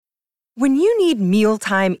When you need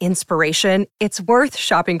mealtime inspiration, it's worth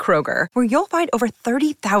shopping Kroger, where you'll find over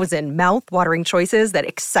 30,000 mouth-watering choices that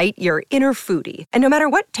excite your inner foodie. And no matter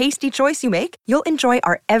what tasty choice you make, you'll enjoy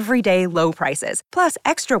our everyday low prices, plus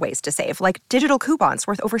extra ways to save, like digital coupons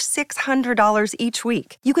worth over $600 each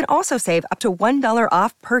week. You can also save up to $1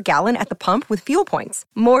 off per gallon at the pump with fuel points.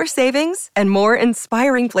 More savings and more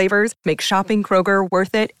inspiring flavors make shopping Kroger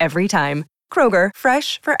worth it every time. Kroger,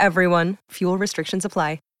 fresh for everyone. Fuel restrictions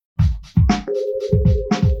apply.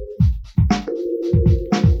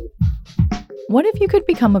 What if you could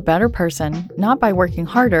become a better person, not by working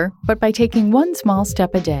harder, but by taking one small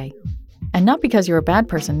step a day? And not because you're a bad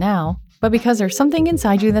person now, but because there's something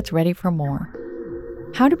inside you that's ready for more.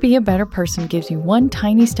 How to Be a Better Person gives you one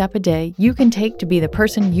tiny step a day you can take to be the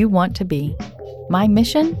person you want to be. My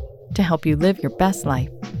mission? To help you live your best life.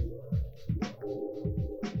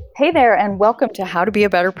 Hey there, and welcome to How to Be a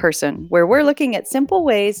Better Person, where we're looking at simple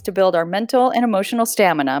ways to build our mental and emotional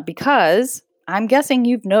stamina because, I'm guessing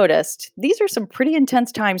you've noticed, these are some pretty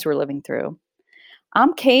intense times we're living through.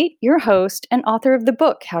 I'm Kate, your host and author of the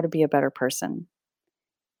book, How to Be a Better Person.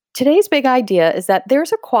 Today's big idea is that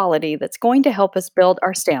there's a quality that's going to help us build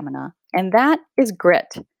our stamina, and that is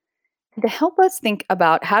grit. And to help us think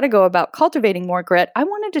about how to go about cultivating more grit, I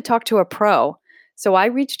wanted to talk to a pro, so I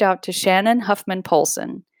reached out to Shannon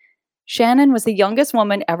Huffman-Polson. Shannon was the youngest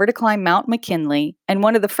woman ever to climb Mount McKinley and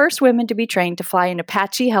one of the first women to be trained to fly an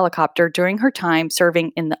Apache helicopter during her time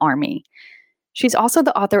serving in the Army. She's also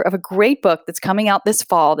the author of a great book that's coming out this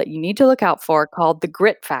fall that you need to look out for called The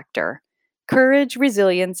Grit Factor: Courage,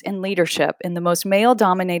 Resilience, and Leadership in the Most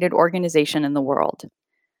Male-Dominated Organization in the World.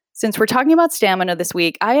 Since we're talking about stamina this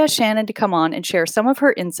week, I asked Shannon to come on and share some of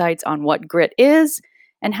her insights on what grit is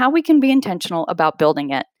and how we can be intentional about building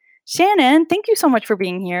it. Shannon, thank you so much for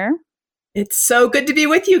being here. It's so good to be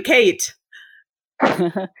with you, Kate.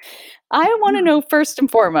 I want to know first and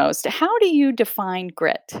foremost, how do you define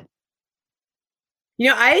grit?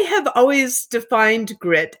 I have always defined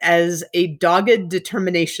grit as a dogged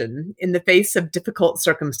determination in the face of difficult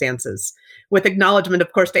circumstances, with acknowledgement,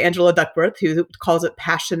 of course, to Angela Duckworth, who calls it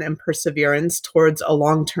passion and perseverance towards a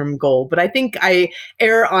long-term goal. But I think I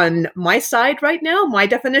err on my side right now, my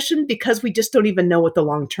definition, because we just don't even know what the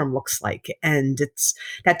long-term looks like. And it's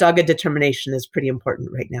that dogged determination is pretty important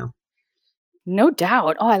right now. No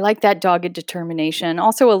doubt. Oh, I like that dogged determination.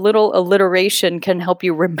 Also, a little alliteration can help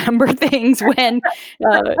you remember things when,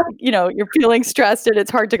 you're feeling stressed and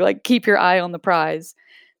it's hard to keep your eye on the prize.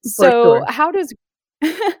 So, Sure. how does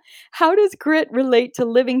how does grit relate to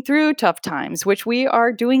living through tough times, which we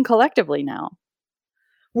are doing collectively now?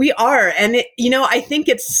 We are, and I think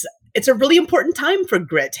it's a really important time for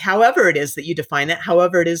grit, however it is that you define it,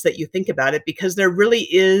 however it is that you think about it, because there really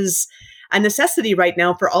is a necessity right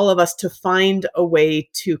now for all of us to find a way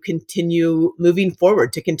to continue moving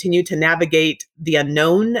forward, to continue to navigate the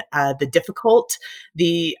unknown, the difficult,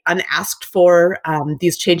 the unasked for,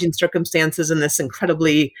 these changing circumstances in this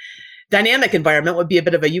incredibly dynamic environment would be a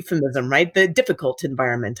bit of a euphemism, right? The difficult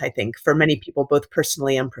environment, I think, for many people, both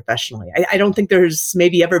personally and professionally. I don't think there's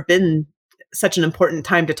maybe ever been such an important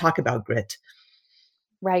time to talk about grit.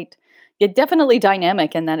 Right. Yeah, definitely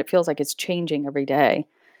dynamic in that it feels like it's changing every day.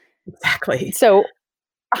 Exactly. So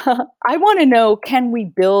I want to know, can we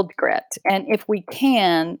build grit? And if we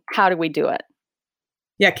can, how do we do it?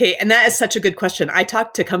 Yeah, Kate, and that is such a good question. I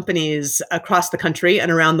talk to companies across the country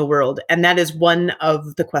and around the world, and that is one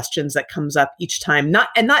of the questions that comes up each time.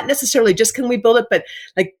 Not necessarily just can we build it, but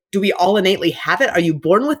do we all innately have it? Are you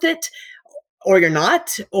born with it? Or you're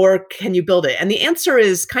not, or can you build it? And the answer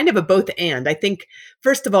is kind of a both and. I think,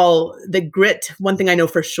 first of all, the grit, one thing I know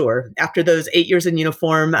for sure, after those 8 years in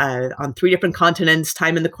uniform on 3 different continents,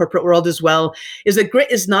 time in the corporate world as well, is that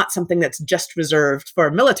grit is not something that's just reserved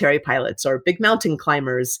for military pilots or big mountain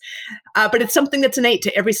climbers, but it's something that's innate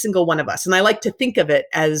to every single one of us. And I like to think of it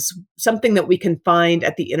as something that we can find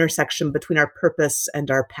at the intersection between our purpose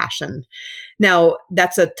and our passion. Now,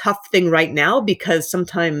 that's a tough thing right now because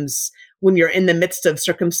sometimes when you're in the midst of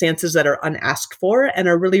circumstances that are unasked for and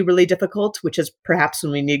are really, really difficult, which is perhaps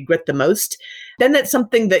when we need grit the most, then that's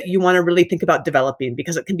something that you want to really think about developing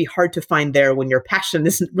because it can be hard to find there when your passion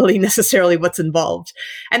isn't really necessarily what's involved.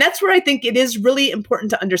 And that's where I think it is really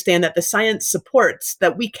important to understand that the science supports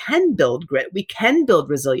that we can build grit, we can build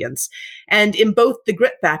resilience. And in both the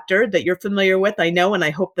Grit Factor that you're familiar with, I know, and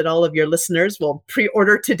I hope that all of your listeners will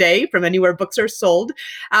pre-order today from anywhere books are sold,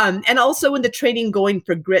 and also in the training Going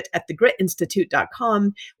for Grit at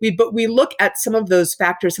thegritinstitute.com, we look at some of those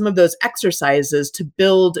factors, some of those exercises to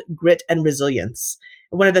build grit and resilience.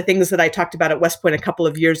 One of the things that I talked about at West Point a couple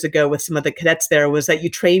of years ago with some of the cadets there was that you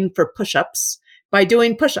train for push-ups, by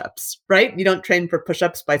doing push-ups, right? You don't train for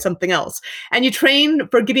push-ups by something else. And you train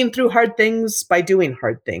for getting through hard things by doing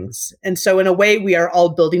hard things. And so in a way, we are all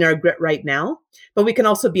building our grit right now, but we can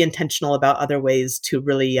also be intentional about other ways to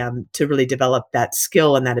really develop that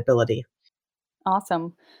skill and that ability.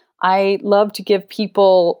 Awesome. I love to give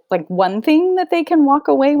people like one thing that they can walk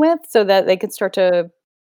away with so that they can start to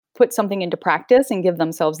put something into practice and give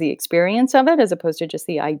themselves the experience of it as opposed to just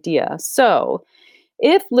the idea. So,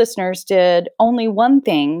 if listeners did only one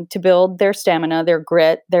thing to build their stamina, their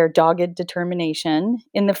grit, their dogged determination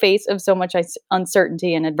in the face of so much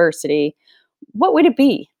uncertainty and adversity, what would it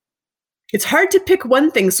be? It's hard to pick one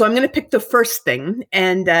thing, so I'm going to pick the first thing,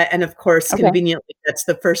 and of course, Okay. conveniently, that's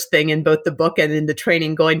the first thing in both the book and in the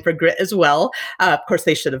training, Going for Grit as well. Of course,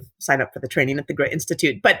 they should have signed up for the training at the Grit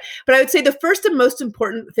Institute, but I would say the first and most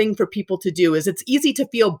important thing for people to do is it's easy to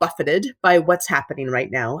feel buffeted by what's happening right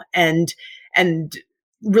now, and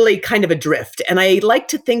really kind of adrift. And I like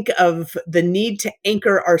to think of the need to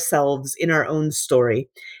anchor ourselves in our own story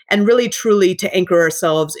and really truly to anchor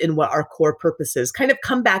ourselves in what our core purpose is, kind of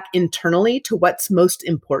come back internally to what's most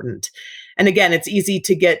important. And again, it's easy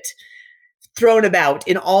to get thrown about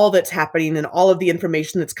in all that's happening and all of the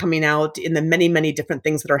information that's coming out in the many, many different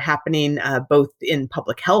things that are happening, both in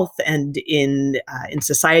public health and in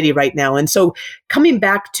society right now. And so coming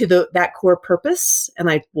back to that core purpose,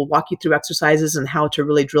 and I will walk you through exercises and how to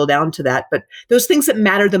really drill down to that, but those things that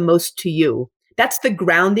matter the most to you, that's the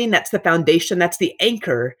grounding, that's the foundation, that's the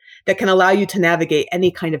anchor that can allow you to navigate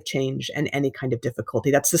any kind of change and any kind of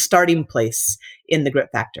difficulty. That's the starting place in the Grit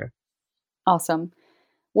Factor. Awesome.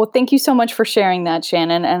 Well, thank you so much for sharing that,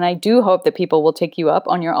 Shannon. And I do hope that people will take you up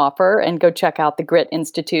on your offer and go check out the Grit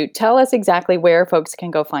Institute. Tell us exactly where folks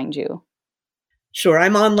can go find you. Sure.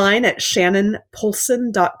 I'm online at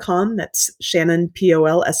shannonpolson.com. That's Shannon,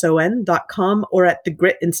 Polson.com, or at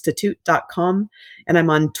thegritinstitute.com. And I'm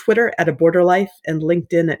on Twitter at A Border Life and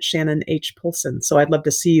LinkedIn at Shannon H. Polson. So I'd love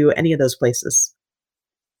to see you any of those places.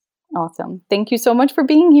 Awesome. Thank you so much for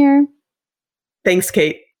being here. Thanks,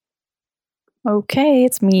 Kate. Okay,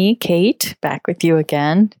 it's me, Kate, back with you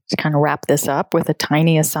again to kind of wrap this up with a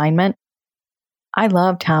tiny assignment. I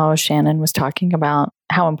loved how Shannon was talking about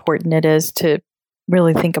how important it is to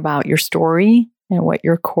really think about your story and what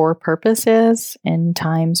your core purpose is in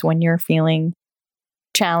times when you're feeling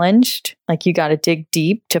challenged, like you got to dig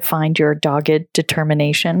deep to find your dogged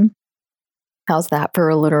determination. How's that for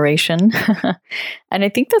alliteration? And I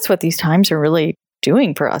think that's what these times are really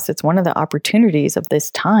doing for us. It's one of the opportunities of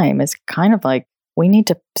this time is kind of like we need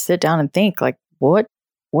to sit down and think like, what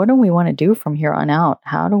do we want to do from here on out?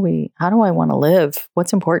 How do I want to live?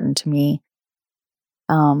 What's important to me?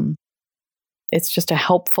 It's just a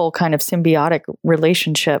helpful kind of symbiotic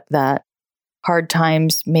relationship that hard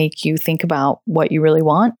times make you think about what you really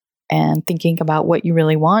want, and thinking about what you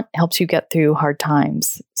really want helps you get through hard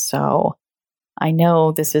times. So I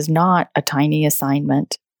know this is not a tiny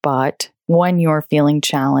assignment, but when you're feeling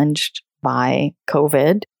challenged by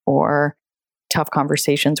COVID or tough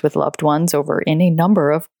conversations with loved ones over any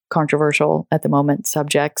number of controversial at the moment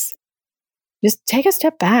subjects, just take a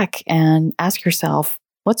step back and ask yourself,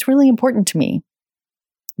 what's really important to me?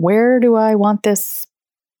 Where do I want this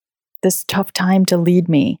tough time to lead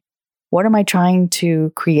me? What am I trying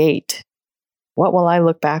to create? What will I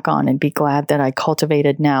look back on and be glad that I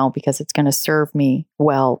cultivated now because it's going to serve me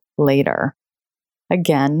well later?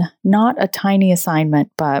 Again, not a tiny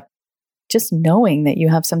assignment, but just knowing that you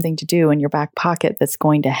have something to do in your back pocket that's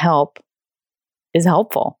going to help is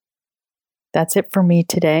helpful. That's it for me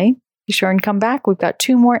today. Be sure and come back. We've got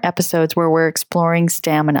 2 more episodes where we're exploring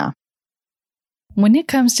stamina. When it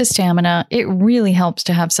comes to stamina, it really helps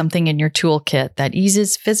to have something in your toolkit that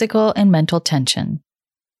eases physical and mental tension.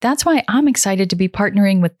 That's why I'm excited to be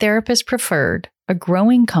partnering with Therapist Preferred, a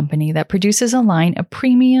growing company that produces a line of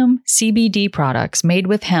premium CBD products made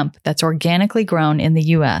with hemp that's organically grown in the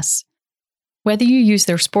U.S. Whether you use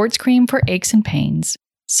their sports cream for aches and pains,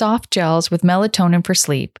 soft gels with melatonin for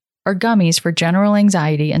sleep, or gummies for general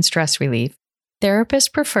anxiety and stress relief,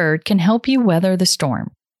 Therapist Preferred can help you weather the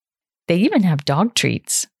storm. They even have dog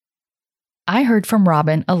treats. I heard from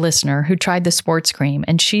Robin, a listener who tried the sports cream,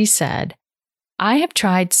 and she said, I have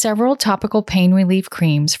tried several topical pain relief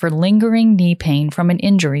creams for lingering knee pain from an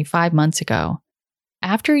injury 5 months ago.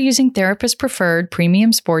 After using Therapist Preferred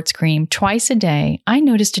Premium Sports Cream twice a day, I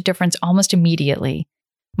noticed a difference almost immediately.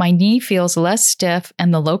 My knee feels less stiff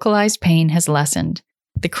and the localized pain has lessened.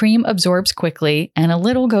 The cream absorbs quickly and a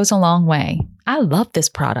little goes a long way. I love this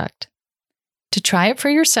product. To try it for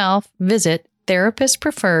yourself, visit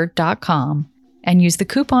therapistpreferred.com and use the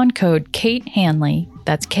coupon code Kate Hanley,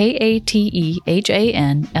 That's KATEHANLEY,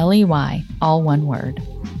 all one word.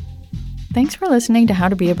 Thanks for listening to How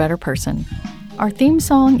to Be a Better Person. Our theme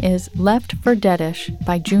song is Left for Deadish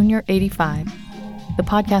by Junior85. The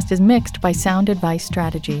podcast is mixed by Sound Advice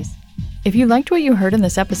Strategies. If you liked what you heard in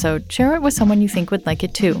this episode, share it with someone you think would like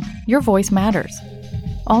it too. Your voice matters.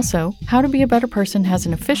 Also, How to Be a Better Person has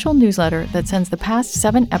an official newsletter that sends the past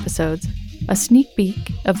 7 episodes, a sneak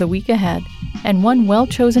peek of the week ahead, and one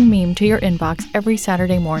well-chosen meme to your inbox every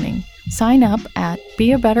Saturday morning. Sign up at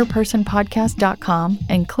beabetterpersonpodcast.com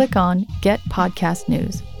and click on Get Podcast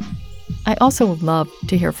News. I also love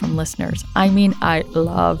to hear from listeners. I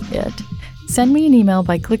love it. Send me an email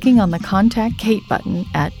by clicking on the Contact Kate button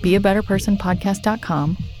at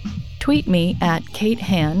beabetterpersonpodcast.com, tweet me at Kate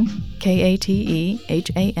Han,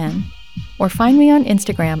 KATEHAN, or find me on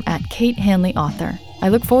Instagram at Kate Hanley Author. I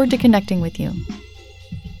look forward to connecting with you.